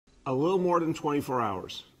a little more than 24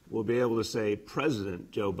 hours, we'll be able to say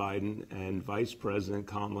President Joe Biden and Vice President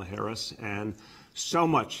Kamala Harris, and so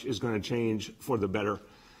much is going to change for the better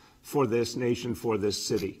for this nation, for this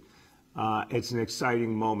city. It's an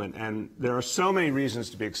exciting moment, and there are so many reasons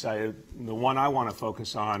to be excited. The one I want to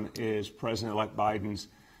focus on is President-elect Biden's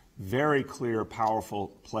very clear, powerful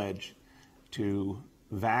pledge to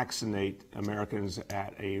vaccinate Americans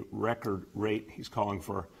at a record rate. He's calling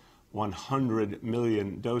for 100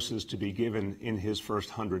 million doses to be given in his first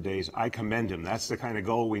 100 days. I commend him. That's the kind of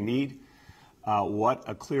goal we need. What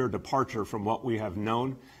a clear departure from what we have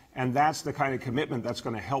known. And that's the kind of commitment that's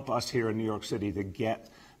going to help us here in New York City to get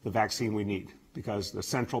the vaccine we need. Because the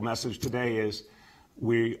central message today is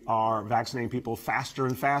we are vaccinating people faster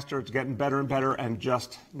and faster. It's getting better and better. And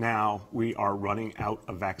just now we are running out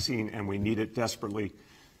of vaccine, and we need it desperately.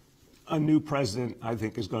 A new president, I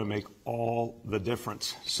think, is going to make all the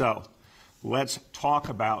difference. So let's talk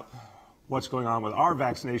about what's going on with our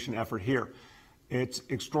vaccination effort here. It's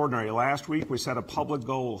extraordinary. Last week, we set a public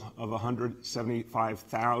goal of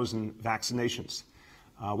 175,000 vaccinations.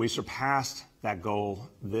 We surpassed that goal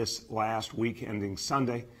this last week, ending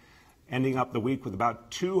Sunday, ending up the week with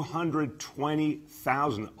about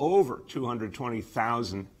 220,000, over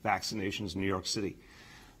 220,000 vaccinations in New York City.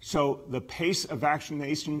 So the pace of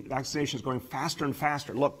vaccination is going faster and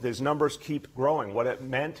faster. Look, these numbers keep growing. What it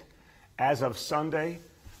meant as of Sunday,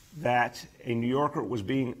 that a New Yorker was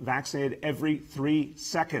being vaccinated every 3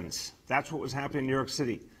 seconds. That's what was happening in New York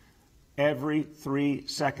City. Every 3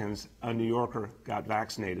 seconds, a New Yorker got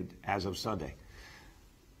vaccinated as of Sunday.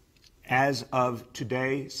 As of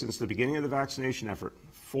today, since the beginning of the vaccination effort,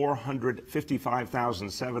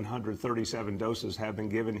 455,737 doses have been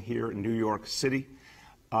given here in New York City.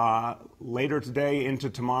 Later today into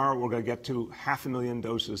tomorrow, we're going to get to 500,000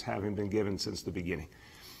 doses having been given since the beginning.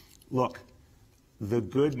 Look, the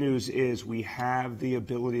good news is we have the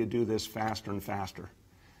ability to do this faster and faster.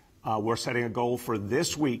 We're setting a goal for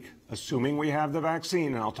this week, assuming we have the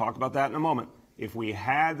vaccine, and I'll talk about that in a moment. If we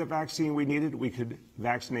had the vaccine we needed, we could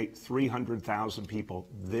vaccinate 300,000 people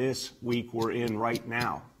this week we're in right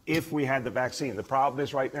now, if we had the vaccine. The problem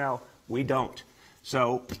is right now, we don't.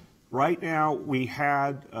 So right now, we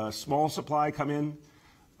had a small supply come in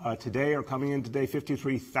today, or coming in today,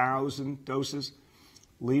 53,000 doses,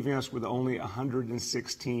 leaving us with only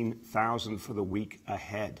 116,000 for the week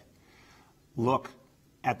ahead. Look,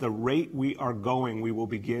 at the rate we are going, we will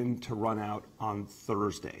begin to run out on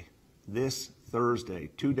Thursday, this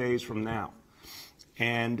Thursday, 2 days from now.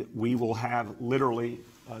 And we will have literally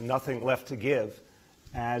nothing left to give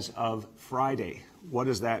as of Friday. What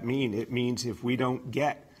does that mean? It means if we don't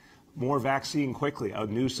get more vaccine quickly, a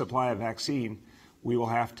new supply of vaccine, we will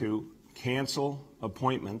have to cancel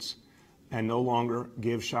appointments and no longer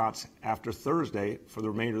give shots after Thursday for the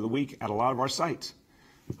remainder of the week at a lot of our sites.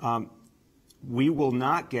 We will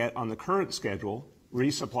not get, on the current schedule,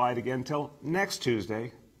 resupplied again until next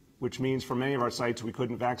Tuesday, which means for many of our sites we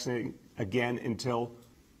couldn't vaccinate again until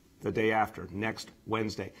the day after, next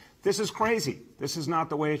Wednesday. This is crazy. This is not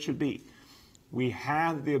the way it should be. We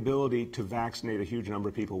have the ability to vaccinate a huge number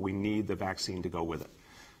of people. We need the vaccine to go with it.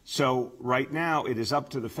 So right now it is up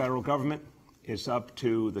to the federal government. It's up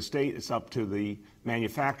to the state, it's up to the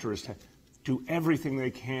manufacturers to do everything they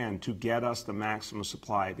can to get us the maximum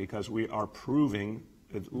supply, because we are proving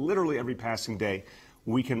that literally every passing day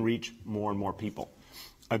we can reach more and more people.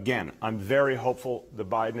 Again, I'm very hopeful the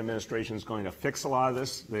Biden administration is going to fix a lot of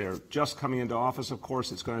this. They're just coming into office, of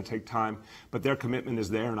course. It's going to take time, but their commitment is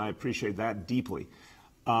there, and I appreciate that deeply.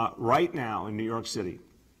 Right now in New York City,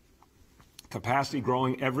 capacity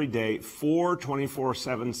growing every day, 4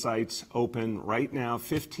 24/7 sites open right now,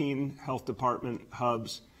 15 health department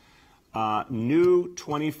hubs, new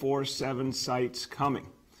 24/7 sites coming,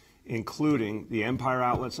 including the Empire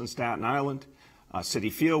Outlets on Staten Island,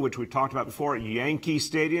 Citi Field, which we talked about before, Yankee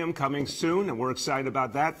Stadium coming soon, and we're excited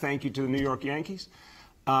about that. Thank you to the New York Yankees.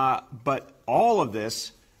 But all of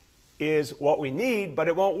this is what we need, but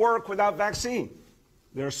it won't work without vaccine.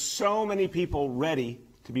 There are so many people ready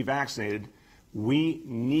to be vaccinated. We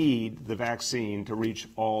need the vaccine to reach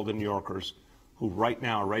all the New Yorkers who right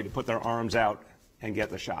now are ready to put their arms out and get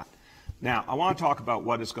the shot. Now, I want to talk about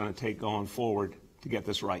what it's going to take going forward to get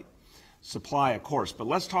this right. Supply, of course, but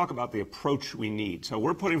let's talk about the approach we need. So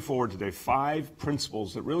we're putting forward today 5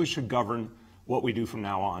 principles that really should govern what we do from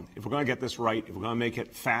now on. If we're going to get this right, if we're going to make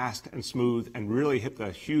it fast and smooth and really hit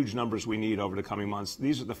the huge numbers we need over the coming months,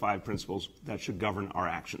 these are the 5 principles that should govern our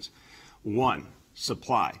actions. 1,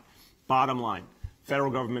 supply. Bottom line,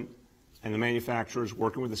 federal government and the manufacturers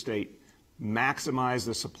working with the state maximize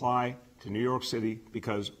the supply to New York City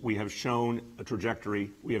because we have shown a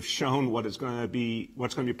trajectory. We have shown what's going to be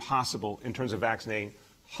possible in terms of vaccinating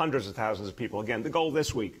hundreds of thousands of people. Again, the goal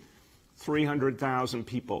this week, 300,000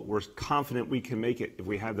 people. We're confident we can make it if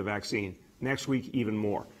we have the vaccine. Next week, even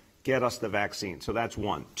more. Get us the vaccine. So that's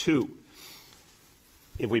one. Two,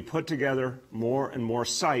 if we put together more and more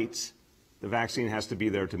sites, the vaccine has to be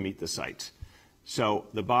there to meet the sites. So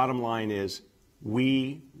the bottom line is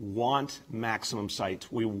we want maximum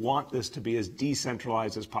sites. We want this to be as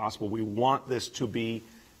decentralized as possible. We want this to be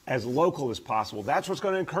as local as possible. That's what's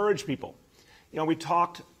going to encourage people. You know, we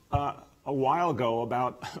talked a while ago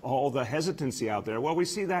about all the hesitancy out there. Well, we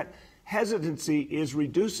see that hesitancy is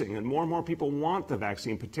reducing and more people want the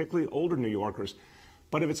vaccine, particularly older New Yorkers.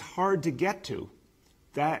 But if it's hard to get to,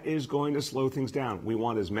 that is going to slow things down. We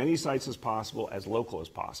want as many sites as possible, as local as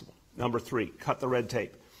possible. Number three, cut the red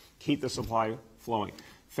tape. Keep the supply flowing.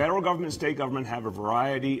 Federal government and state government have a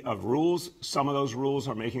variety of rules. Some of those rules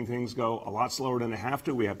are making things go a lot slower than they have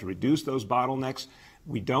to. We have to reduce those bottlenecks.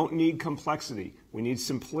 We don't need complexity. We need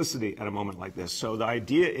simplicity at a moment like this. So the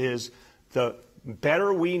idea is the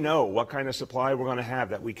better we know what kind of supply we're going to have,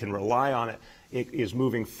 that we can rely on it. It is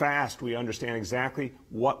moving fast. We understand exactly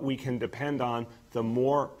what we can depend on. The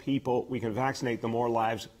more people we can vaccinate, the more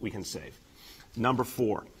lives we can save. Number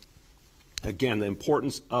four, again, the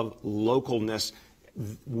importance of localness.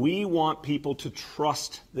 We want people to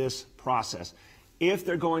trust this process. If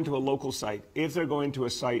they're going to a local site, if they're going to a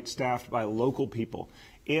site staffed by local people,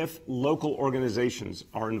 if local organizations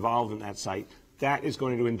are involved in that site, that is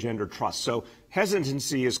going to engender trust. So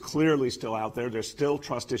hesitancy is clearly still out there. There's still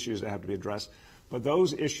trust issues that have to be addressed. But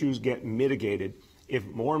those issues get mitigated if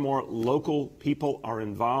more and more local people are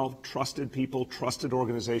involved, trusted people, trusted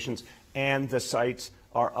organizations, and the sites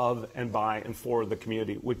are of and by and for the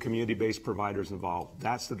community, with community-based providers involved.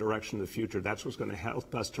 That's the direction of the future. That's what's going to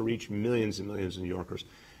help us to reach millions and millions of New Yorkers.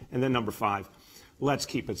 And then number five, let's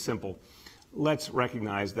keep it simple. Let's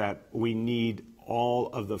recognize that we need all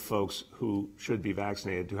of the folks who should be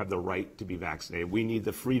vaccinated to have the right to be vaccinated. We need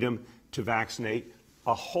the freedom to vaccinate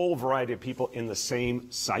a whole variety of people in the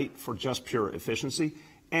same site for just pure efficiency.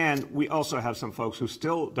 And we also have some folks who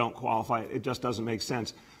still don't qualify. It just doesn't make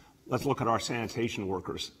sense. Let's look at our sanitation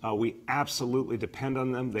workers. We absolutely depend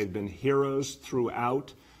on them. They've been heroes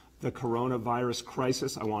throughout the coronavirus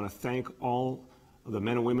crisis. I want to thank all of the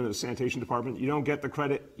men and women of the sanitation department. You don't get the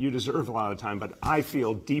credit you deserve a lot of the time, but I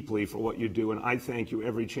feel deeply for what you do, and I thank you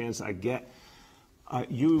every chance I get.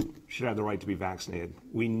 You should have the right to be vaccinated.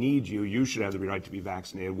 We need you. You should have the right to be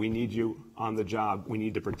vaccinated. We need you on the job. We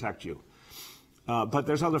need to protect you. But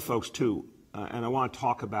there's other folks, too, and I want to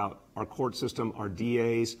talk about our court system, our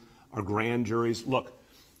DAs, our grand juries. Look,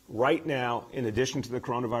 right now, in addition to the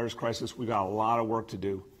coronavirus crisis, we've got a lot of work to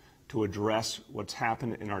do to address what's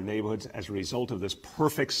happened in our neighborhoods as a result of this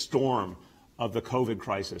perfect storm of the COVID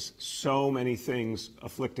crisis. So many things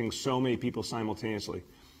afflicting so many people simultaneously.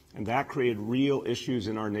 And that created real issues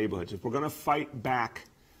in our neighborhoods. If we're going to fight back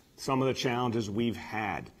some of the challenges we've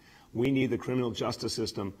had, we need the criminal justice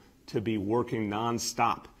system to be working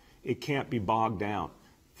nonstop. It can't be bogged down.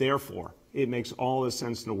 Therefore, it makes all the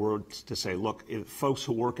sense in the world to say, look, folks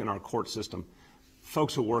who work in our court system,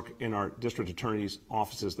 folks who work in our district attorney's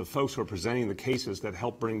offices, the folks who are presenting the cases that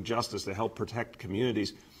help bring justice, that help protect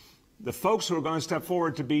communities, the folks who are going to step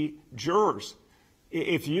forward to be jurors.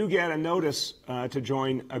 If you get a notice to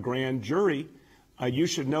join a grand jury, you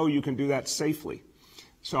should know you can do that safely.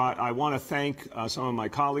 So I want to thank some of my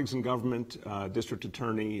colleagues in government, District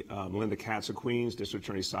Attorney Melinda Katz of Queens, District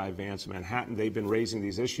Attorney Cy Vance of Manhattan. They've been raising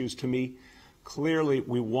these issues to me. Clearly,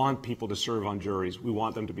 we want people to serve on juries. We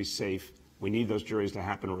want them to be safe. We need those juries to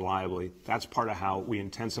happen reliably. That's part of how we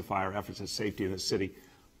intensify our efforts at safety in the city.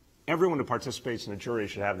 Everyone who participates in a jury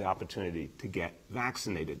should have the opportunity to get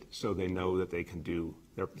vaccinated so they know that they can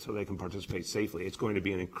so they can participate safely. It's going to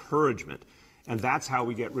be an encouragement. And that's how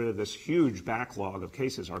we get rid of this huge backlog of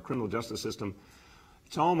cases. Our criminal justice system,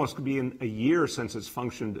 it's almost been a year since it's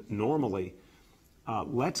functioned normally.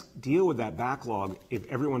 Let's deal with that backlog. If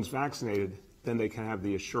everyone's vaccinated, then they can have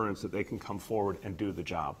the assurance that they can come forward and do the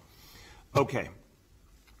job. Okay,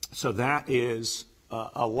 so that is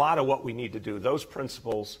a lot of what we need to do. Those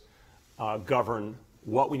principles govern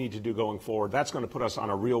what we need to do going forward. That's going to put us on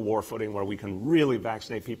a real war footing where we can really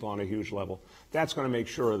vaccinate people on a huge level. That's going to make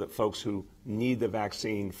sure that folks who need the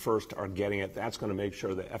vaccine first are getting it. That's going to make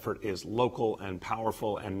sure the effort is local and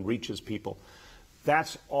powerful and reaches people.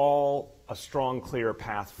 That's all a strong, clear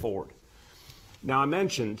path forward. Now, I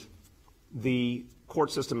mentioned the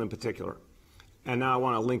court system in particular, and now I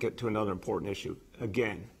want to link it to another important issue.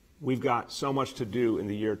 Again, we've got so much to do in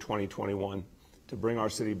the year 2021 to bring our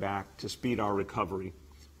city back, to speed our recovery.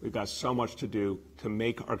 We've got so much to do to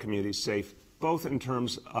make our communities safe, both in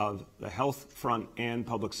terms of the health front and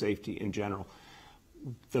public safety in general.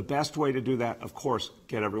 The best way to do that, of course,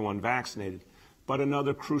 get everyone vaccinated. But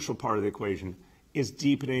another crucial part of the equation is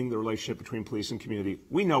deepening the relationship between police and community.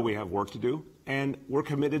 We know we have work to do, and we're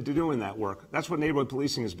committed to doing that work. That's what neighborhood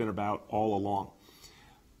policing has been about all along.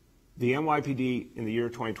 The NYPD in the year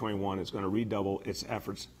 2021 is going to redouble its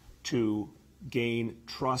efforts to gain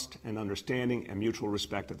trust and understanding and mutual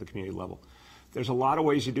respect at the community level. There's a lot of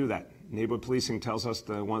ways you do that. Neighborhood policing tells us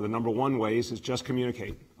that one of the number one ways is just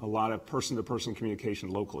communicate. A lot of person-to-person communication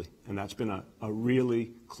locally. And that's been a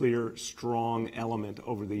really clear, strong element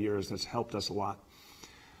over the years that's helped us a lot.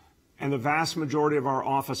 And the vast majority of our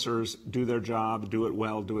officers do their job, do it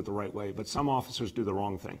well, do it the right way. But some officers do the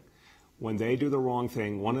wrong thing. When they do the wrong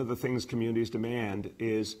thing, one of the things communities demand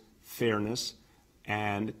is fairness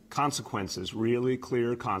and consequences, really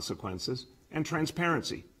clear consequences, and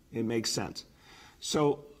transparency. It makes sense.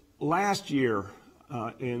 So last year,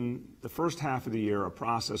 in the first half of the year, a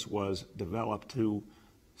process was developed to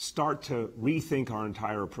start to rethink our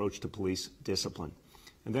entire approach to police discipline.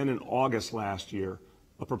 And then in August last year,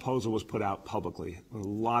 a proposal was put out publicly. A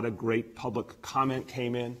lot of great public comment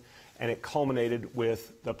came in, and it culminated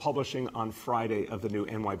with the publishing on Friday of the new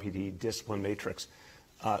NYPD Discipline Matrix.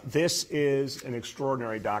 This is an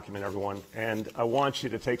extraordinary document, everyone, and I want you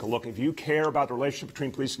to take a look. If you care about the relationship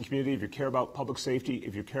between police and community, if you care about public safety,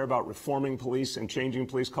 if you care about reforming police and changing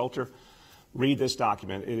police culture, read this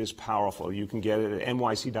document. It is powerful. You can get it at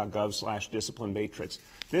nyc.gov/discipline matrix.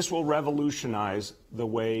 This will revolutionize the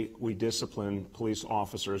way we discipline police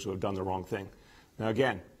officers who have done the wrong thing. Now,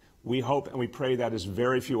 again, we hope and we pray that is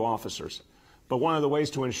very few officers. But one of the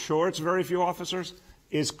ways to ensure it's very few officers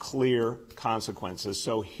is clear consequences.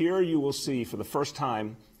 So here you will see, for the first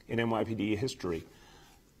time in NYPD history,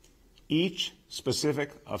 each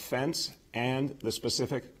specific offense and the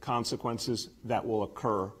specific consequences that will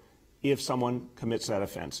occur if someone commits that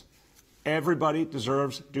offense. Everybody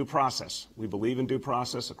deserves due process. We believe in due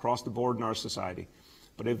process across the board in our society.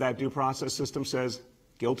 But if that due process system says,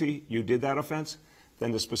 guilty, you did that offense,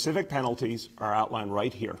 then the specific penalties are outlined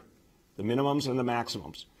right here, the minimums and the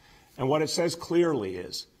maximums. And what it says clearly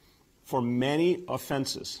is, for many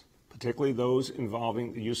offenses, particularly those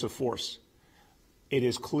involving the use of force, it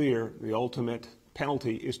is clear the ultimate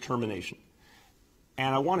penalty is termination.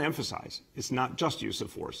 And I want to emphasize, it's not just use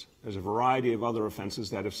of force. There's a variety of other offenses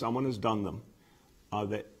that if someone has done them,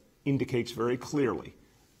 that indicates very clearly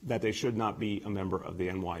that they should not be a member of the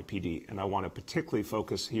NYPD. And I want to particularly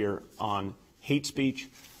focus here on hate speech,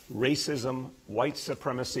 racism, white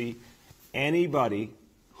supremacy, anybody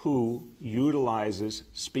who utilizes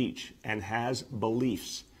speech and has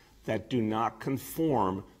beliefs that do not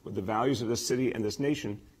conform with the values of this city and this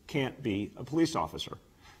nation can't be a police officer.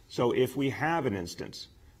 So if we have an instance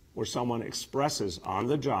where someone expresses on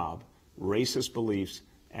the job racist beliefs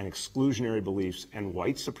and exclusionary beliefs and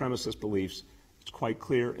white supremacist beliefs, it's quite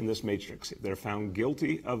clear in this matrix. If they're found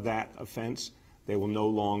guilty of that offense, they will no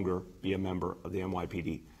longer be a member of the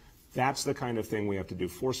NYPD. That's the kind of thing we have to do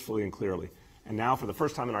forcefully and clearly. And now, for the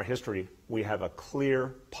first time in our history, we have a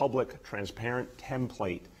clear, public, transparent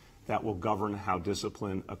template that will govern how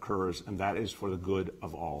discipline occurs, and that is for the good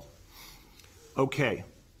of all. Okay,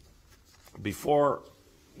 before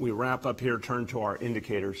we wrap up here, turn to our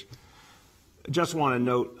indicators, I just want to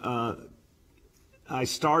note, I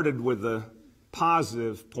started with the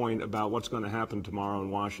positive point about what's going to happen tomorrow in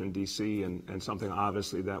Washington, D.C., and something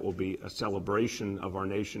obviously that will be a celebration of our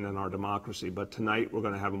nation and our democracy. But tonight we're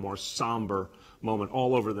going to have a more somber moment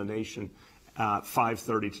all over the nation.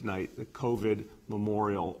 5:30 tonight, the COVID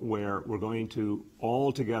memorial, where we're going to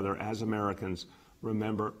all together as Americans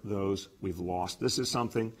remember those we've lost. This is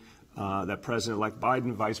something that President-elect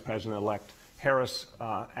Biden, Vice President-elect Harris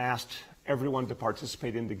asked everyone to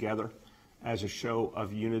participate in together as a show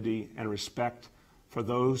of unity and respect for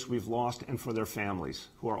those we've lost and for their families,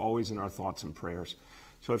 who are always in our thoughts and prayers.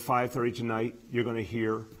 So at 5:30 tonight, you're going to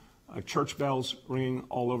hear church bells ringing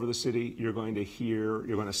all over the city. You're going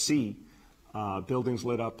to see buildings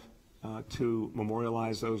lit up to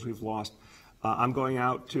memorialize those we've lost. I'm going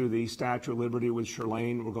out to the Statue of Liberty with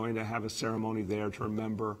Shirlane. We're going to have a ceremony there to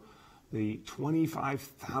remember the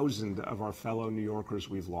 25,000 of our fellow New Yorkers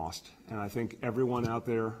we've lost. And I think everyone out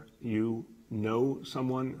there, you know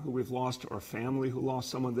someone who we've lost or a family who lost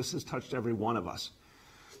someone. This has touched every one of us.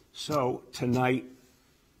 So tonight,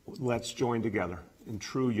 let's join together in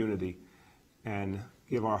true unity and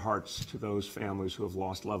give our hearts to those families who have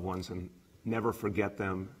lost loved ones, and never forget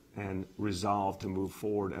them, and resolve to move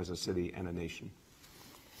forward as a city and a nation.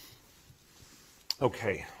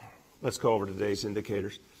 Okay, let's go over today's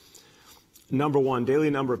indicators. Number one,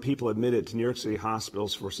 daily number of people admitted to New York City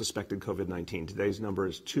hospitals for suspected COVID-19. Today's number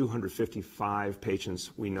is 255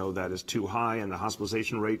 patients. We know that is too high, and the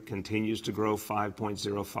hospitalization rate continues to grow,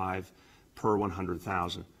 5.05 per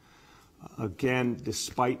 100,000. Again,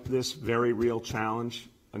 despite this very real challenge,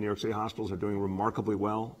 New York City hospitals are doing remarkably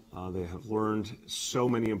well. They have learned so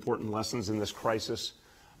many important lessons in this crisis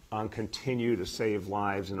and continue to save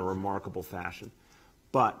lives in a remarkable fashion.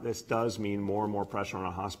 But this does mean more and more pressure on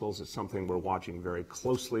our hospitals. It's something we're watching very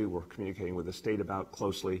closely. We're communicating with the state about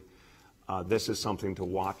closely. This is something to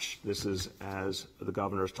watch. This is, as the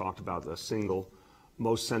governor has talked about, the single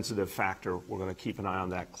most sensitive factor. We're going to keep an eye on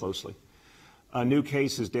that closely. New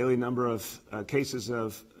cases, daily number of new cases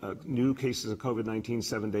of COVID-19,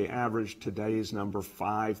 7-day average. Today's number,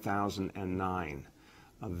 5,009.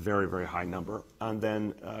 A very, very high number. And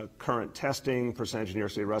then current testing, percentage of New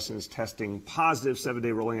York City residents testing positive,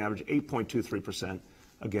 7-day rolling average, 8.23%.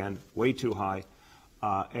 Again, way too high.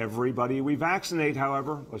 Everybody we vaccinate,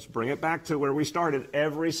 however, let's bring it back to where we started.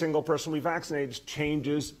 Every single person we vaccinate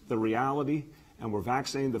changes the reality, and we're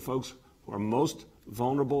vaccinating the folks who are most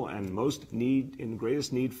vulnerable and most in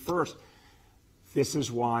greatest need first. This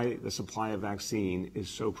is why the supply of vaccine is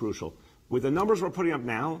so crucial. With the numbers we're putting up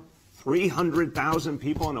now, 300,000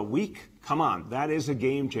 people in a week? Come on, that is a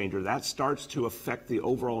game changer. That starts to affect the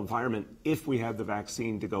overall environment if we have the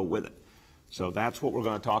vaccine to go with it. So that's what we're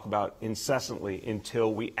going to talk about incessantly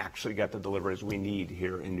until we actually get the deliveries we need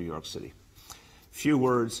here in New York City. Few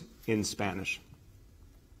words in Spanish.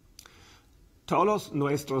 Todos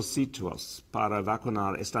nuestros sitios para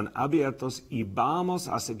vacunar están abiertos y vamos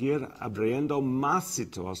a seguir abriendo más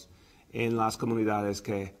sitios en las comunidades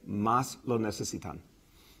que más lo necesitan.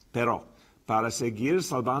 Pero para seguir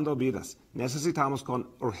salvando vidas, necesitamos con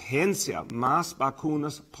urgencia más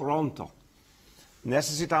vacunas pronto.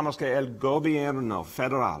 Necesitamos que el gobierno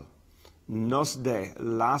federal nos dé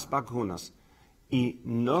las vacunas y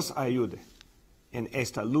nos ayude en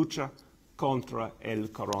esta lucha contra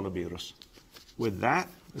el coronavirus. With that,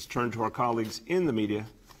 let's turn to our colleagues in the media.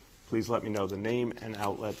 Please let me know the name and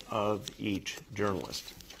outlet of each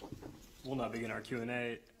journalist. We'll now begin our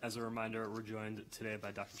Q&A. As a reminder, we're joined today by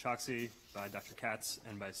Dr. Choksi, by Dr. Katz,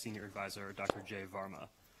 and by Senior Advisor Dr. Jay Varma.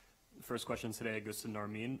 The first question today goes to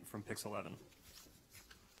Narmeen from Pix 11.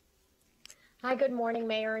 Hi, good morning,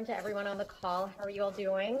 Mayor, and to everyone on the call. How are you all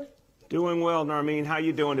doing? Doing well, Narmeen. How are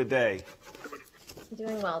you doing today?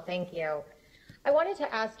 Doing well, thank you. I wanted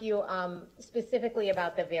to ask you specifically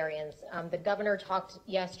about the variants. The governor talked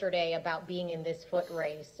yesterday about being in this foot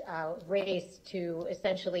race to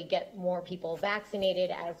essentially get more people vaccinated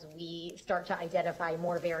as we start to identify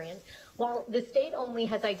more variants. While the state only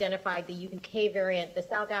has identified the UK variant, the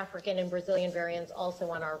South African and Brazilian variants also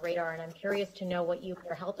on our radar, and I'm curious to know what you,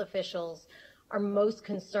 your health officials, are most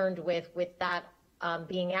concerned with that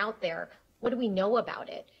being out there. What do we know about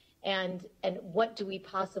it? And what do we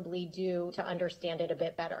possibly do to understand it a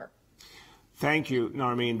bit better? Thank you,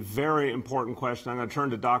 Narmeen. Very important question. I'm going to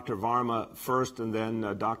turn to Dr. Varma first and then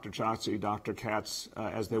Dr. Choksi, Dr. Katz,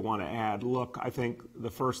 as they want to add. Look, I think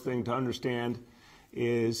the first thing to understand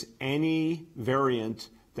is any variant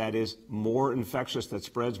that is more infectious, that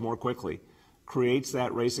spreads more quickly, creates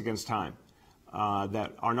that race against time.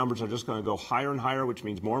 That our numbers are just going to go higher and higher, which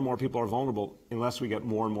means more and more people are vulnerable unless we get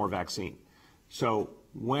more and more vaccine. So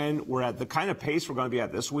when we're at the kind of pace we're going to be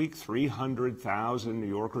at this week, 300,000 New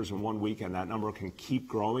Yorkers in 1 week, and that number can keep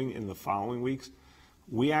growing in the following weeks,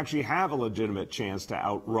 we actually have a legitimate chance to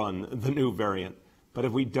outrun the new variant. But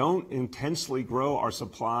if we don't intensely grow our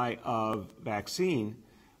supply of vaccine,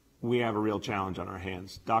 we have a real challenge on our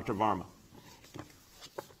hands. Dr. Varma.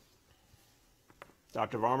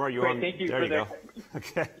 Dr. Varma, are you Great, on? thank you there for you the, go.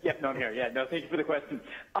 Okay. Yep, no, I'm here. Yeah, no, thank you for the question.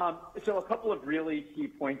 So a couple of really key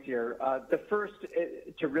points here. The first,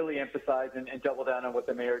 to really emphasize and double down on what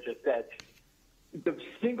the mayor just said, the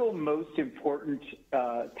single most important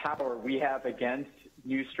power we have against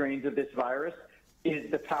new strains of this virus is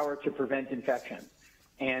the power to prevent infection.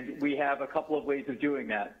 And we have a couple of ways of doing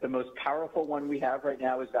that. The most powerful one we have right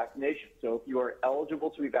now is vaccination. So if you are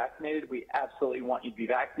eligible to be vaccinated, we absolutely want you to be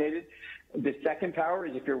vaccinated. The second power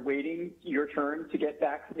is if you're waiting your turn to get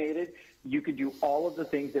vaccinated, you can do all of the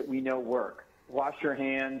things that we know work. Wash your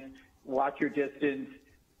hands, watch your distance,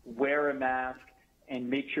 wear a mask, and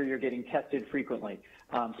make sure you're getting tested frequently.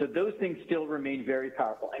 So those things still remain very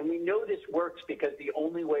powerful. And we know this works because the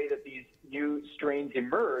only way that these new strains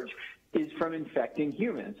emerge is from infecting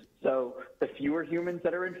humans. So the fewer humans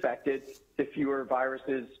that are infected, the fewer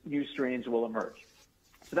viruses, new strains will emerge.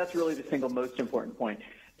 So that's really the single most important point.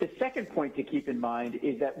 The second point to keep in mind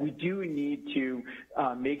is that we do need to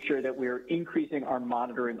make sure that we're increasing our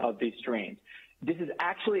monitoring of these strains. This is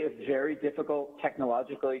actually a very difficult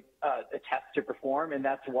technologically a test to perform, and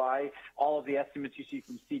that's why all of the estimates you see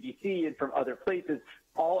from CDC and from other places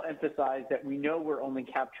all emphasize that we know we're only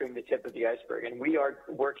capturing the tip of the iceberg. And we are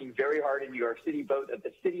working very hard in New York City, both at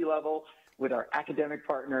the city level with our academic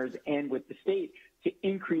partners and with the state, to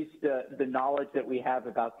increase the knowledge that we have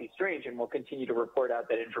about these strains, and we'll continue to report out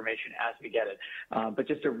that information as we get it. But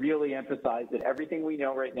just to really emphasize that everything we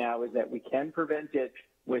know right now is that we can prevent it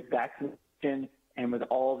with vaccination and with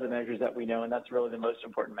all of the measures that we know, and that's really the most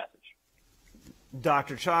important message.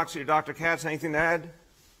 Dr. Choksi or Dr. Katz, anything to add?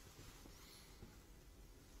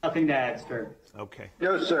 Nothing to add, sir. Okay.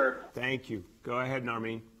 No, sir. Thank you. Go ahead,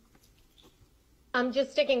 Narmeen. I'm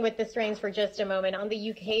just sticking with the strains for just a moment. On the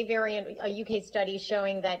UK variant, a UK study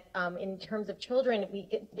showing that in terms of children,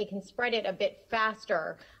 they can spread it a bit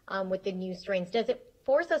faster with the new strains. Does it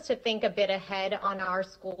force us to think a bit ahead on our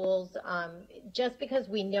schools just because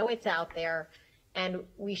we know it's out there and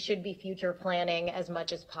we should be future planning as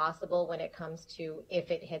much as possible when it comes to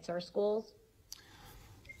if it hits our schools?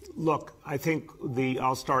 Look, I think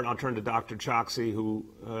I'll start and I'll turn to Dr. Choksi, who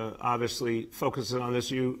obviously focuses on this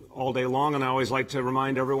issue all day long, and I always like to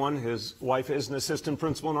remind everyone his wife is an assistant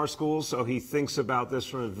principal in our schools, so he thinks about this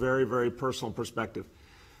from a very, very personal perspective.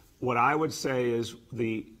 What I would say is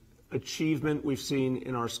the achievement we've seen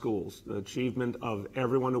in our schools, the achievement of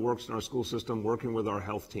everyone who works in our school system working with our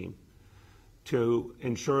health team to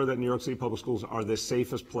ensure that New York City public schools are the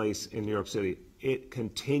safest place in New York City. It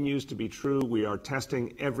continues to be true. We are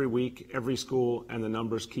testing every week, every school, and the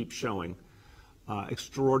numbers keep showing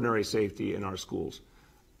extraordinary safety in our schools.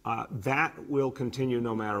 That will continue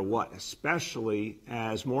no matter what, especially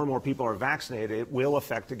as more and more people are vaccinated. It will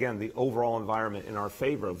affect, again, the overall environment in our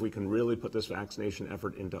favor if we can really put this vaccination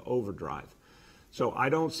effort into overdrive. So I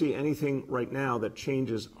don't see anything right now that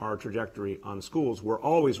changes our trajectory on schools. We're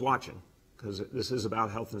always watching, because this is about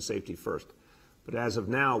health and safety first. But as of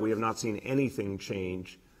now, we have not seen anything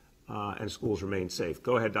change, and schools remain safe.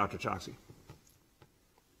 Go ahead, Dr. Choksi.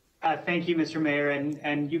 Thank you, Mr. Mayor,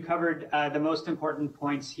 and you covered the most important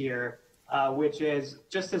points here, which is,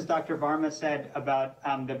 just as Dr. Varma said about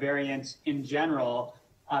the variants in general,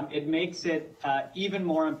 it makes it even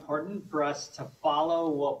more important for us to follow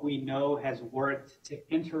what we know has worked to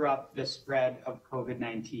interrupt the spread of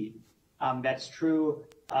COVID-19. That's true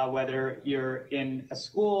whether you're in a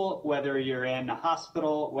school, whether you're in a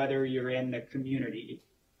hospital, whether you're in the community.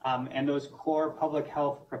 And those core public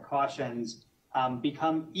health precautions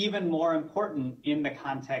become even more important in the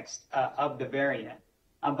context of the variant.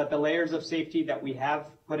 But the layers of safety that we have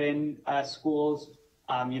put in schools,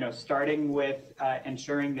 starting with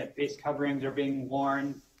ensuring that face coverings are being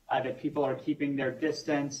worn, that people are keeping their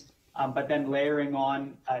distance, but then layering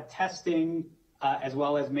on testing, as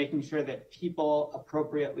well as making sure that people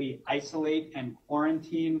appropriately isolate and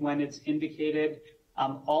quarantine when it's indicated.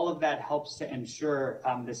 All of that helps to ensure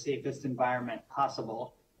the safest environment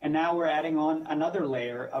possible. And now we're adding on another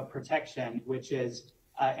layer of protection, which is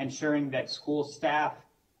ensuring that school staff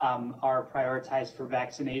are prioritized for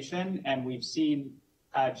vaccination. And we've seen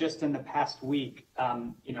just in the past week,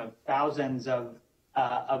 thousands of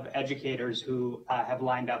educators who have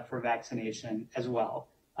lined up for vaccination as well.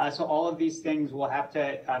 So all of these things we'll have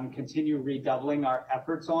to continue redoubling our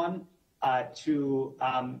efforts on to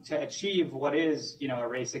achieve what is, a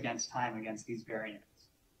race against time against these variants.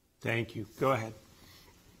 Thank you. Go ahead.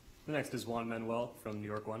 The next is Juan Manuel from New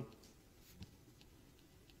York One.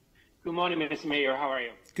 Good morning, Mr. Mayor. How are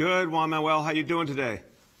you? Good, Juan Manuel. How you doing today?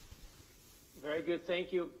 Very good,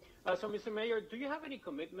 thank you. So, Mr. Mayor, do you have any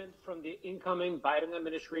commitment from the incoming Biden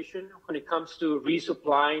administration when it comes to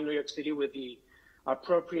resupplying New York City with the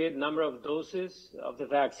appropriate number of doses of the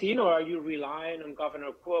vaccine, or are you relying on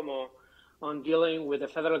Governor Cuomo on dealing with the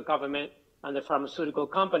federal government and the pharmaceutical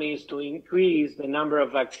companies to increase the number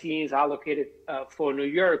of vaccines allocated for New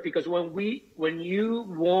York? Because when you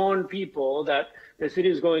warn people that the city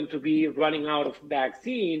is going to be running out of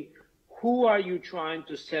vaccine, who are you trying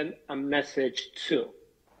to send a message to?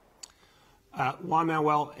 Juan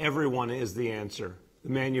Manuel, everyone is the answer.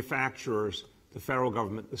 The manufacturers, the federal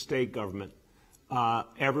government, the state government.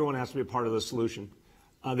 Everyone has to be a part of the solution.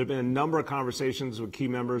 There have been a number of conversations with key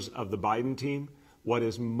members of the Biden team. What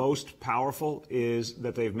is most powerful is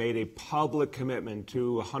that they've made a public commitment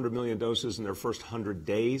to 100 million doses in their first 100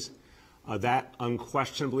 days. That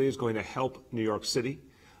unquestionably is going to help New York City.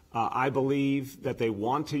 I believe that they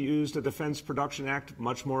want to use the Defense Production Act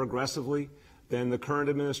much more aggressively than the current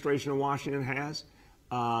administration in Washington has.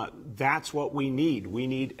 That's what we need. We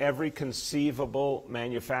need every conceivable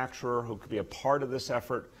manufacturer who could be a part of this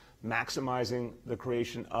effort, maximizing the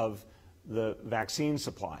creation of the vaccine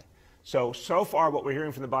supply. So far what we're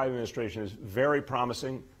hearing from the Biden administration is very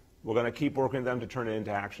promising. We're going to keep working with them to turn it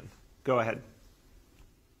into action. Go ahead.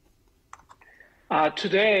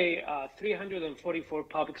 Today, 344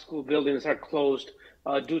 public school buildings are closed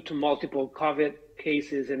due to multiple COVID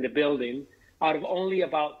cases in the building, out of only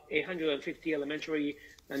about 850 elementary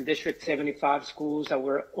and District 75 schools that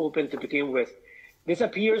were open to begin with. This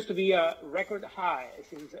appears to be a record high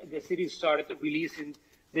since the city started releasing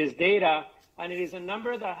this data, and it is a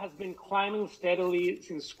number that has been climbing steadily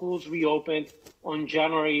since schools reopened on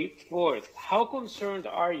January 4th. How concerned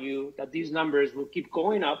are you that these numbers will keep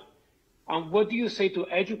going up? And what do you say to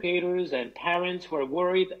educators and parents who are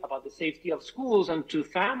worried about the safety of schools, and to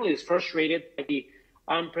families frustrated by the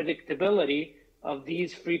unpredictability of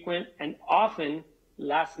these frequent and often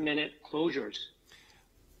last-minute closures?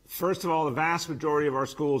 First of all, the vast majority of our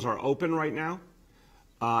schools are open right now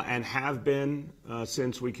and have been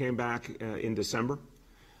since we came back in December.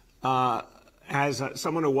 As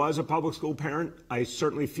someone who was a public school parent, I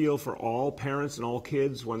certainly feel for all parents and all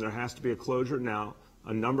kids when there has to be a closure. Now,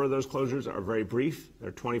 a number of those closures are very brief.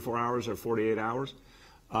 They're 24 hours or 48 hours.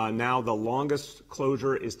 Now the longest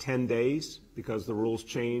closure is 10 days because the rules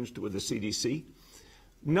changed with the CDC.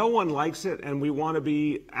 No one likes it, and we want to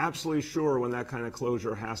be absolutely sure when that kind of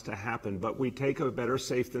closure has to happen. But we take a better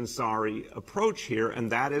safe than sorry approach here,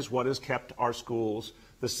 and that is what has kept our schools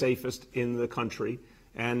the safest in the country,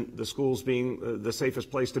 and the schools being the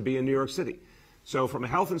safest place to be in New York City. So from a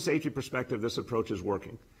health and safety perspective, this approach is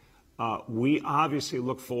working. We obviously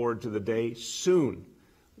look forward to the day soon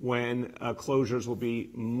when closures will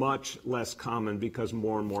be much less common because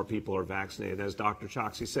more and more people are vaccinated. As Dr.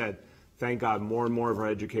 Choksi said, thank God more and more of our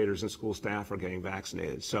educators and school staff are getting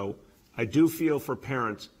vaccinated. So I do feel for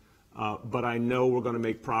parents, but I know we're going to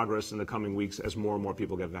make progress in the coming weeks as more and more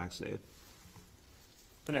people get vaccinated.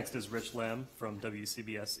 The next is Rich Lamb from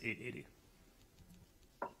WCBS 880.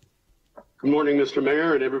 Good morning, Mr.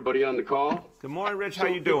 Mayor, and everybody on the call. Good morning, Rich. How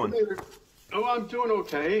you doing? Oh, I'm doing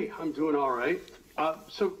okay. I'm doing all right.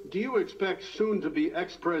 So do you expect soon-to-be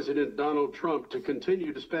ex-President Donald Trump to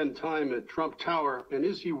continue to spend time at Trump Tower, and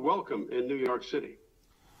is he welcome in New York City?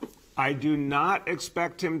 I do not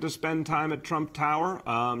expect him to spend time at Trump Tower,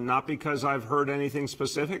 not because I've heard anything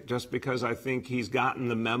specific, just because I think he's gotten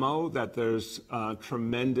the memo that there's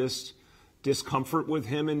tremendous discomfort with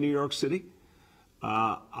him in New York City.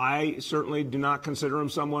 I certainly do not consider him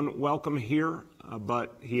someone welcome here,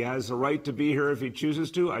 but he has a right to be here if he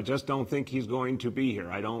chooses to. I just don't think he's going to be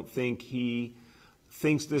here. I don't think he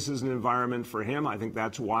thinks this is an environment for him. I think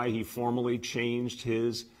that's why he formally changed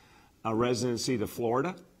his residency to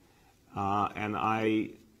Florida. And I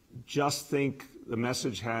just think the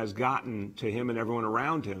message has gotten to him and everyone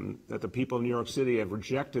around him that the people of New York City have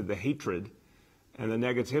rejected the hatred and the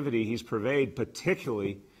negativity he's purveyed,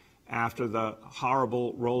 particularly after the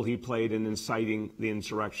horrible role he played in inciting the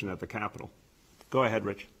insurrection at the Capitol. Go ahead,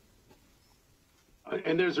 Rich.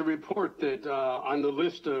 And there's a report that on the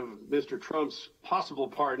list of Mr. Trump's possible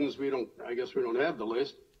pardons, I guess we don't have the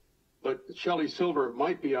list, but Shelley Silver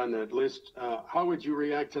might be on that list. How would you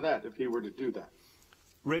react to that if he were to do that?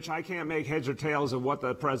 Rich, I can't make heads or tails of what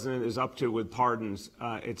the president is up to with pardons.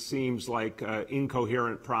 It seems like an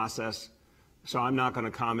incoherent process. So I'm not going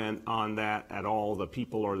to comment on that at all, the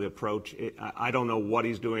people or the approach. I don't know what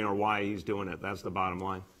he's doing or why he's doing it. That's the bottom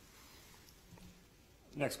line.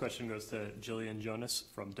 Next question goes to Jillian Jonas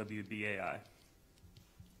from WBAI.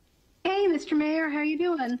 Hey, Mr. Mayor, how you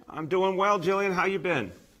doing? I'm doing well, Jillian. How you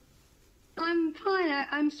been? I'm fine.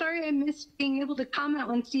 I'm sorry I missed being able to comment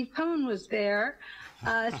when Steve Cohen was there,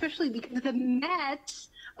 especially because the Mets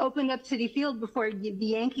opened up Citi Field before the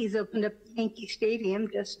Yankees opened up Yankee Stadium,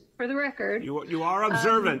 just for the record. You are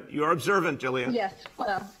observant. You are observant, Jillian. Yes,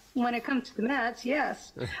 well, when it comes to the Mets,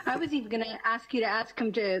 yes. I was even going to ask you to ask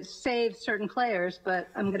him to save certain players, but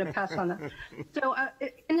I'm going to pass on that. So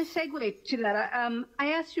in a segue to that,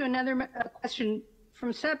 I asked you another question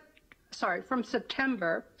from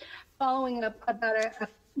September, following up about a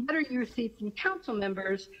letter you received from council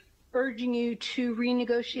members urging you to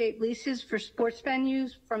renegotiate leases for sports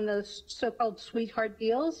venues from those so-called sweetheart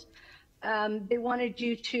deals. They wanted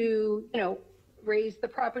you to, raise the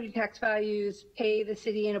property tax values, pay the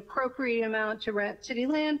city an appropriate amount to rent city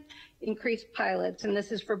land, increase pilots, and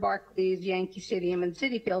this is for Barclays, Yankee Stadium, and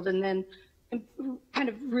Citi Field, and then kind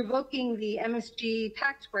of revoking the MSG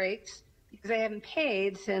tax breaks because they haven't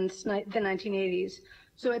paid since the 1980s.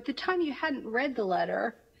 So at the time you hadn't read the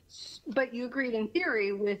letter, but you agreed in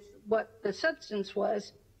theory with what the substance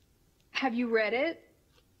was. Have you read it?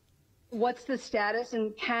 What's the status,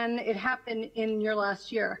 and can it happen in your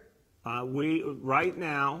last year? Right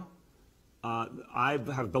now, I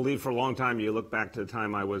have believed for a long time, you look back to the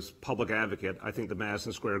time I was public advocate, I think the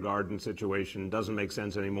Madison Square Garden situation doesn't make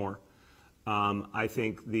sense anymore. I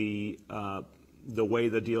think the way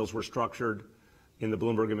the deals were structured in the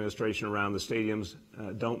Bloomberg administration around the stadiums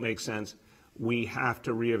don't make sense. We have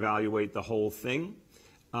to reevaluate the whole thing.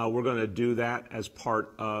 We're going to do that as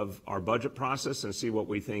part of our budget process and see what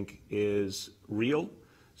we think is real.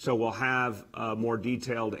 So we'll have a more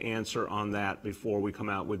detailed answer on that before we come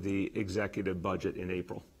out with the executive budget in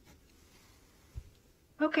April.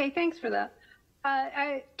 Okay, thanks for that.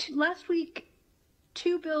 Last week,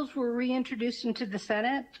 2 bills were reintroduced into the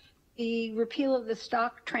Senate, the repeal of the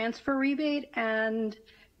stock transfer rebate and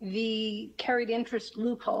the carried interest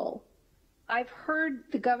loophole. I've heard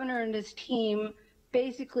the governor and his team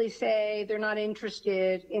basically say they're not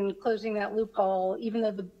interested in closing that loophole, even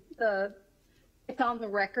though it's on the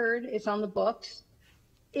record, it's on the books.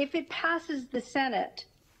 If it passes the Senate,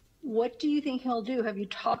 what do you think he'll do? Have you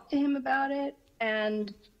talked to him about it?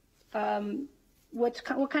 And what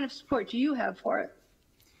kind of support do you have for it?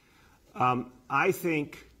 I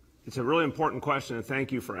think it's a really important question, and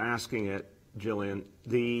thank you for asking it, Jillian.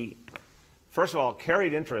 First of all,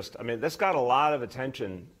 carried interest, I mean, this got a lot of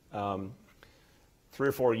attention 3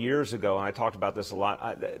 or 4 years ago, and I talked about this a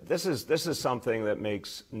lot. This is something that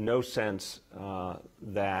makes no sense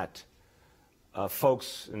that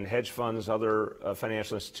folks in hedge funds, other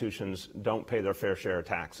financial institutions don't pay their fair share of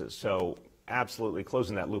taxes. So absolutely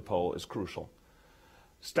closing that loophole is crucial.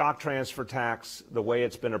 Stock transfer tax, the way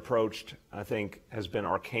it's been approached, I think has been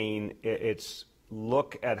arcane. It's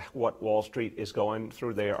look at what Wall Street is going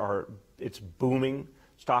through. It's booming.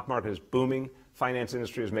 Stock market is booming. Finance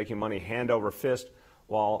industry is making money hand over fist,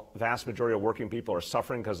 while vast majority of working people are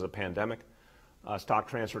suffering because of the pandemic. Stock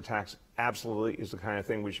transfer tax absolutely is the kind of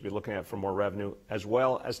thing we should be looking at for more revenue, as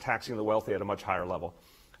well as taxing the wealthy at a much higher level.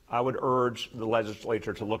 I would urge the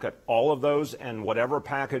legislature to look at all of those, and whatever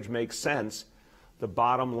package makes sense. The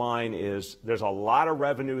bottom line is there's a lot of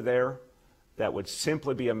revenue there that would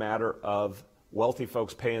simply be a matter of wealthy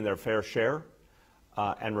folks paying their fair share.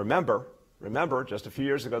 And remember, just a few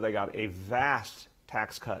years ago, they got a vast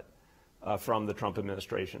tax cut from the Trump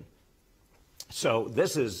administration. So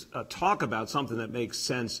this is a talk about something that makes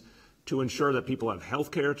sense to ensure that people have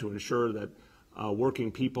health care, to ensure that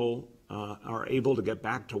working people are able to get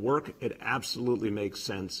back to work. It absolutely makes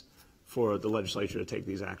sense for the legislature to take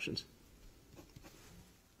these actions.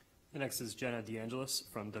 The next is Jenna DeAngelis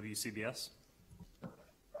from WCBS.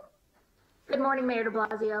 Good morning, Mayor de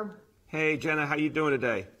Blasio. Hey, Jenna, how you doing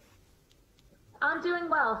today? I'm doing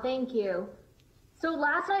well, thank you. So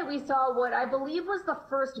last night we saw what I believe was the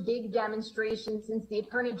first big demonstration since the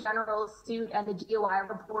Attorney General's suit and the DOI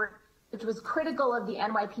report, which was critical of the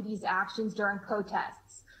NYPD's actions during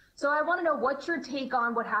protests. So I want to know what's your take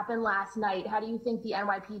on what happened last night. How do you think the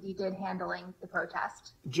NYPD did handling the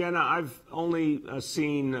protest? Jenna, I've only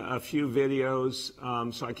seen a few videos,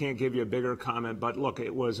 so I can't give you a bigger comment. But look,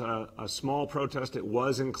 it was a small protest. It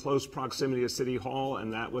was in close proximity to City Hall,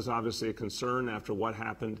 and that was obviously a concern after what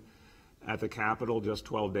happened at the Capitol just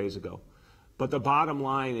 12 days ago. But the bottom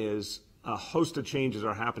line is a host of changes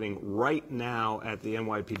are happening right now at the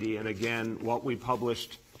NYPD. And again, what we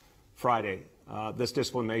published Friday, this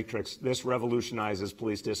discipline matrix, this revolutionizes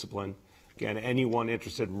police discipline. Again, anyone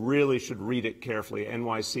interested really should read it carefully,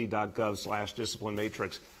 nyc.gov/discipline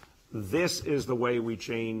matrix. This is the way we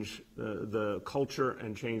change the culture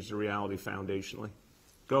and change the reality foundationally.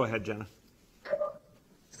 Go ahead, Jenna.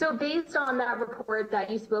 So based on that report that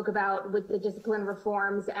you spoke about with the discipline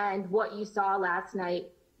reforms and what you saw last night,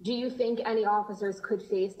 do you think any officers could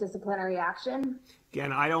face disciplinary action?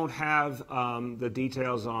 Again, I don't have the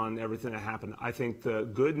details on everything that happened. I think the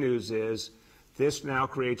good news is this now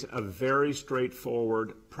creates a very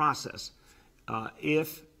straightforward process.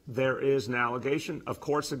 If there is an allegation, of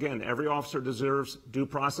course, again, every officer deserves due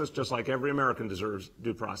process, just like every American deserves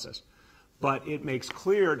due process. But it makes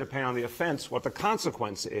clear, depending on the offense, what the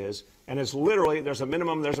consequence is. And it's literally, there's a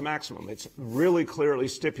minimum, there's a maximum. It's really clearly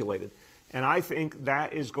stipulated. And I think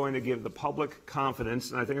that is going to give the public confidence,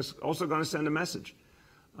 and I think it's also going to send a message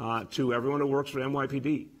to everyone who works for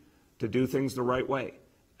NYPD to do things the right way.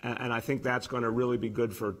 And I think that's going to really be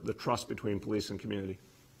good for the trust between police and community.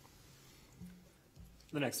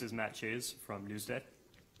 The next is Matt Chase from Newsday.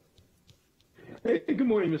 Hey, good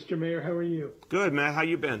morning, Mr. Mayor. How are you? Good, Matt. How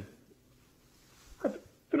you been? I've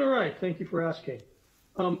been all right. Thank you for asking.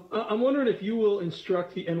 I'm wondering if you will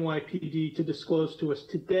instruct the NYPD to disclose to us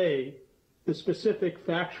today the specific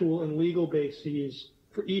factual and legal bases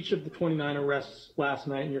for each of the 29 arrests last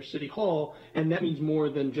night in your city hall, and that means more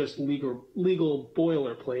than just legal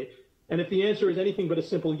boilerplate. And if the answer is anything but a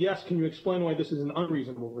simple yes, can you explain why this is an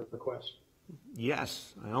unreasonable request?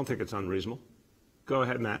 Yes, I don't think it's unreasonable. Go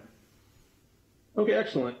ahead, Matt. Okay,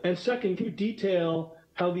 excellent. And second, can you detail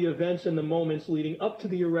how the events and the moments leading up to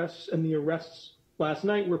the arrests and the arrests last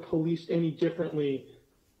night were policed any differently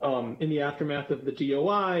in the aftermath of the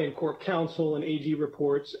DOI and court counsel and AG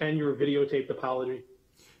reports and your videotaped apology?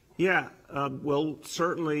 Yeah, we'll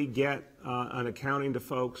certainly get an accounting to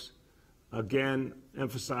folks, again,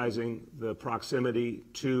 emphasizing the proximity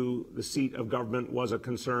to the seat of government was a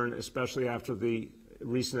concern, especially after the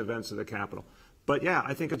recent events of the Capitol. But yeah,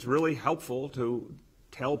 I think it's really helpful to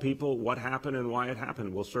tell people what happened and why it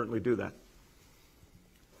happened. We'll certainly do that.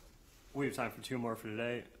 We have time for two more for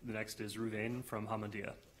today. The next is Ruvain from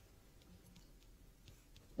Hamadia.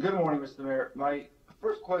 Good morning, Mr. Mayor. My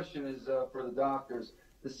first question is for the doctors.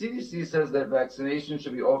 The CDC says that vaccination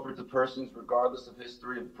should be offered to persons regardless of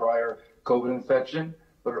history of prior COVID infection,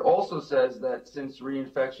 but it also says that since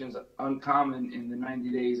reinfection is uncommon in the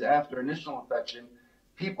 90 days after initial infection,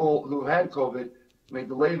 people who had COVID may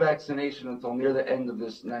delay vaccination until near the end of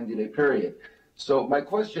this 90-day period. So my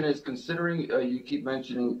question is, considering you keep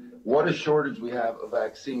mentioning what a shortage we have of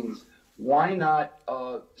vaccines, why not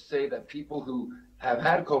say that people who have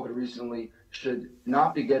had COVID recently should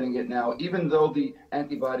not be getting it now, even though the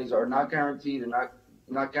antibodies are not guaranteed and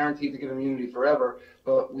not guaranteed to give immunity forever,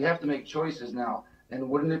 but we have to make choices now. And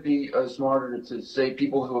wouldn't it be smarter to say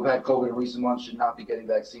people who have had COVID in recent months should not be getting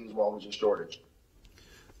vaccines while there's a shortage?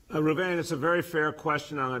 Ruvain, it's a very fair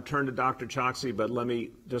question. I'm going to turn to Dr. Choksi, but let me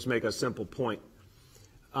just make a simple point.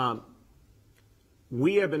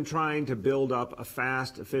 We have been trying to build up a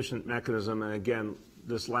fast, efficient mechanism, and again,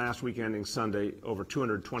 this last week ending Sunday, over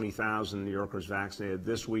 220,000 New Yorkers vaccinated.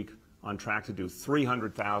 This week, on track to do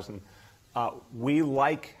 300,000. We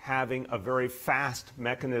like having a very fast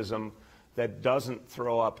mechanism that doesn't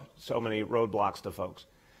throw up so many roadblocks to folks.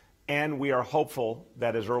 And we are hopeful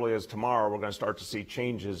that as early as tomorrow, we're going to start to see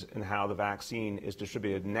changes in how the vaccine is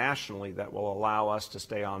distributed nationally that will allow us to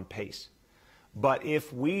stay on pace. But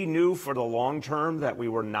if we knew for the long term that we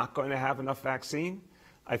were not going to have enough vaccine,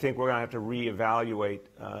 I think we're going to have to reevaluate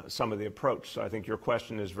some of the approach. So I think your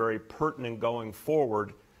question is very pertinent going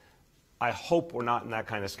forward. I hope we're not in that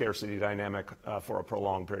kind of scarcity dynamic for a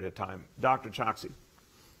prolonged period of time. Dr. Choksi.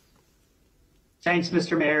 Thanks,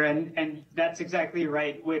 Mr. Mayor, and that's exactly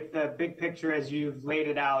right. With the big picture as you've laid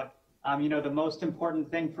it out, the most important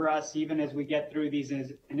thing for us, even as we get through these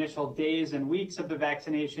initial days and weeks of the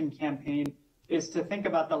vaccination campaign, is to think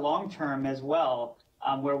about the long term as well,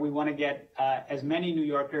 where we want to get as many New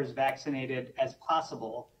Yorkers vaccinated as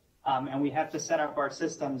possible. And we have to set up our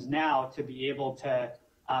systems now to be able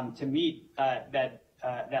to meet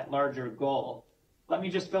that larger goal. Let me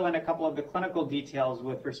just fill in a couple of the clinical details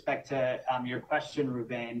with respect to your question,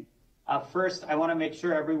 Ruvain. First, I want to make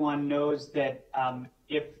sure everyone knows that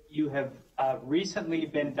if you have recently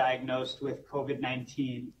been diagnosed with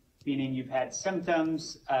COVID-19, meaning you've had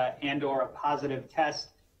symptoms and or a positive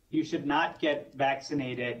test, you should not get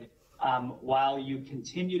vaccinated while you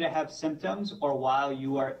continue to have symptoms or while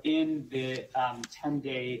you are in the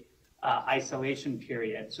 10-day isolation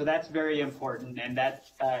period. So that's very important, and that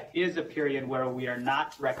is a period where we are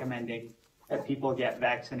not recommending that people get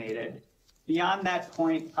vaccinated. Beyond that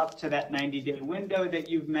point, up to that 90-day window that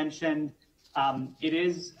you've mentioned, it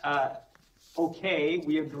is okay.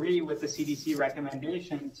 We agree with the CDC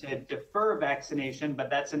recommendation to defer vaccination, but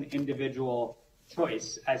that's an individual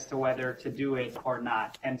choice as to whether to do it or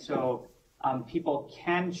not. And so people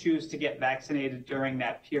can choose to get vaccinated during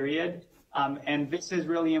that period. And this is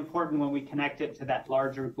really important when we connect it to that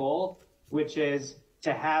larger goal, which is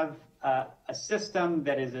to have a system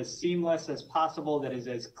that is as seamless as possible, that is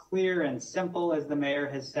as clear and simple as the mayor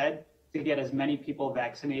has said, to get as many people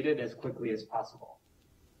vaccinated as quickly as possible.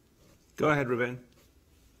 Go ahead, Ruvain.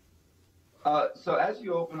 So as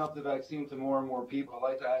you open up the vaccine to more and more people, I'd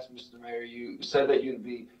like to ask Mr. Mayor, you said that you'd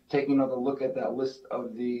be taking another look at that list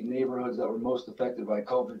of the neighborhoods that were most affected by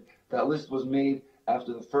COVID. That list was made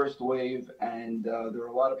after the first wave, and there were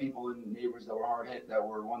a lot of people in neighborhoods that were hard hit that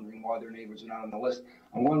were wondering why their neighbors are not on the list.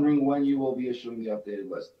 I'm wondering when you will be issuing the updated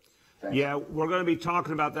list. Thanks. Yeah, we're going to be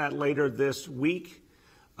talking about that later this week.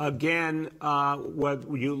 Again,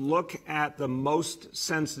 when you look at the most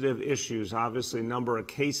sensitive issues, obviously number of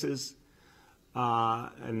cases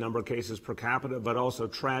and number of cases per capita, but also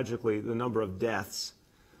tragically the number of deaths.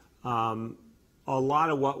 a lot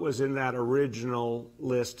of what was in that original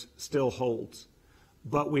list still holds.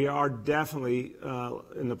 But we are definitely,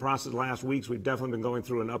 in the process of the last weeks, we've definitely been going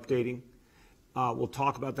through and updating. We'll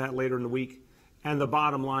talk about that later in the week. And the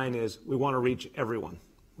bottom line is we want to reach everyone.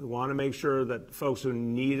 We want to make sure that folks who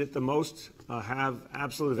need it the most have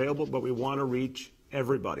absolutely available, but we want to reach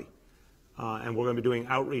everybody. And we're going to be doing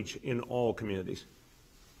outreach in all communities.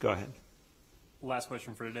 Go ahead. Last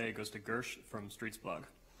question for today goes to Gersh from Streets Blog.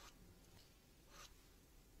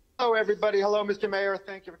 Hello, everybody. Hello, Mr. Mayor.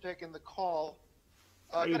 Thank you for taking the call.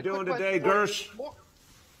 How are you doing today, Gersh?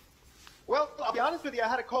 Well, I'll be honest with you. I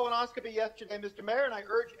had a colonoscopy yesterday, Mr. Mayor, and I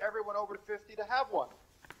urge everyone over 50 to have one.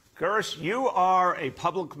 Gersh, you are a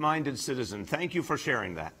public-minded citizen. Thank you for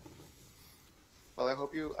sharing that. Well, I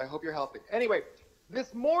hope you're healthy. Anyway,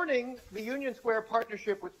 this morning, the Union Square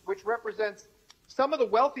Partnership, which represents some of the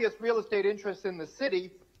wealthiest real estate interests in the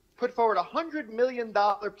city, put forward a $100 million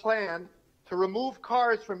plan to remove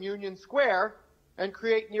cars from Union Square and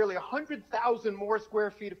create nearly 100,000 more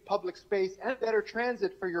square feet of public space and better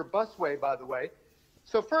transit for your busway, by the way.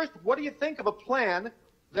 So first, what do you think of a plan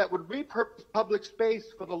that would repurpose public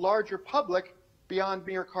space for the larger public beyond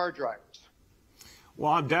mere car drivers?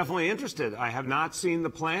 Well, I'm definitely interested. I have not seen the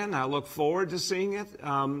plan. I look forward to seeing it.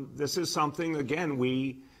 This is something, again,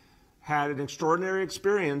 we had an extraordinary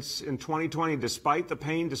experience in 2020, despite the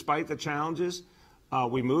pain, despite the challenges.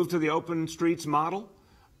 We moved to the open streets model.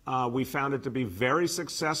 We found it to be very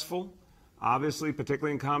successful, obviously,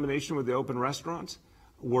 particularly in combination with the open restaurants.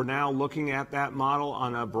 We're now looking at that model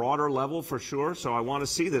on a broader level for sure. So I want to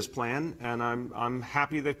see this plan, and I'm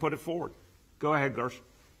happy they put it forward. Go ahead, Gersh.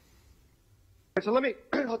 So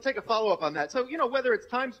I'll take a follow-up on that. So, whether it's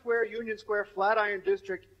Times Square, Union Square, Flatiron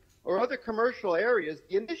District, or other commercial areas,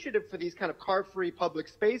 the initiative for these kind of car-free public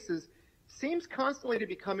spaces seems constantly to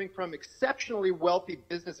be coming from exceptionally wealthy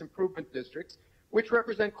business improvement districts, which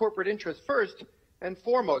represent corporate interests first and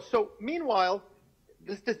foremost. So meanwhile,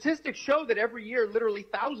 the statistics show that every year, literally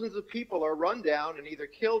thousands of people are run down and either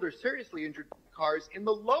killed or seriously injured by cars in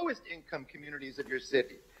the lowest income communities of your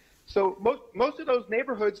city. So most of those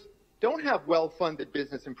neighborhoods don't have well-funded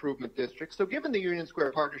business improvement districts. So given the Union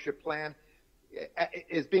Square Partnership Plan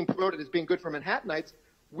is being promoted as being good for Manhattanites,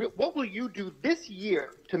 what will you do this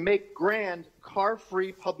year to make grand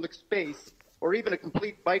car-free public space or even a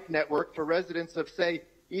complete bike network for residents of, say,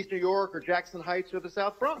 East New York or Jackson Heights or the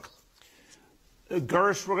South Bronx?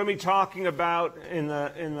 Gersh, we're going to be talking about in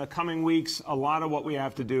the coming weeks a lot of what we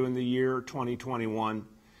have to do in the year 2021.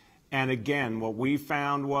 And again, what we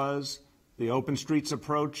found was the open streets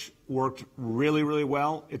approach worked really, really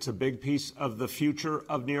well. It's a big piece of the future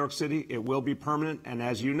of New York City. It will be permanent. And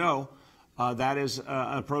as you know, that is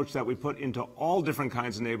an approach that we put into all different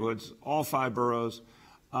kinds of neighborhoods, all 5 boroughs,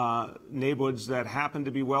 neighborhoods that happen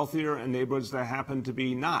to be wealthier and neighborhoods that happen to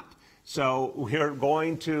be not. So we're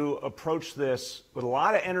going to approach this with a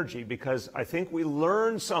lot of energy because I think we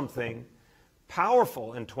learned something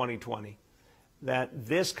powerful in 2020, that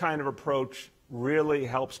this kind of approach really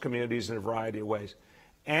helps communities in a variety of ways.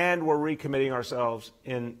 And we're recommitting ourselves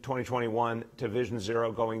in 2021 to Vision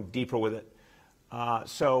Zero, going deeper with it.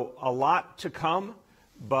 So a lot to come,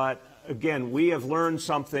 but again, we have learned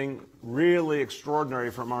something really extraordinary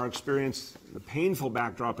from our experience, the painful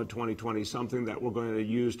backdrop of 2020, something that we're going to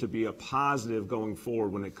use to be a positive going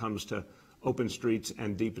forward when it comes to open streets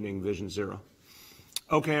and deepening Vision Zero.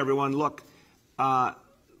 Okay, everyone, look,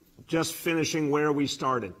 just finishing where we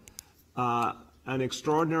started. An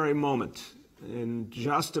extraordinary moment. In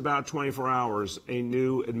just about 24 hours, a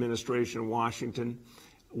new administration in Washington,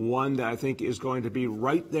 one that I think is going to be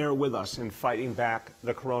right there with us in fighting back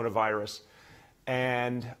the coronavirus.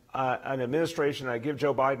 And an administration, I give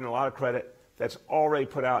Joe Biden a lot of credit, that's already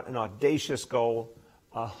put out an audacious goal.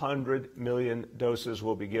 100 million doses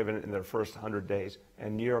will be given in their first 100 days.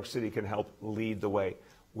 And New York City can help lead the way.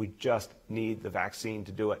 We just need the vaccine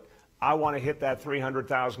to do it. I want to hit that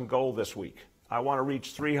 300,000 goal this week. I want to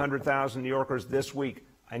reach 300,000 New Yorkers this week.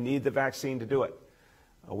 I need the vaccine to do it.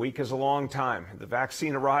 A week is a long time. If the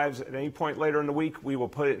vaccine arrives at any point later in the week, we will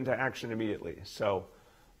put it into action immediately. So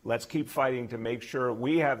let's keep fighting to make sure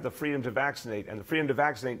we have the freedom to vaccinate. And the freedom to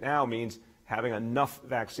vaccinate now means having enough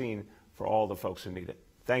vaccine for all the folks who need it.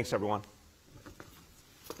 Thanks, everyone.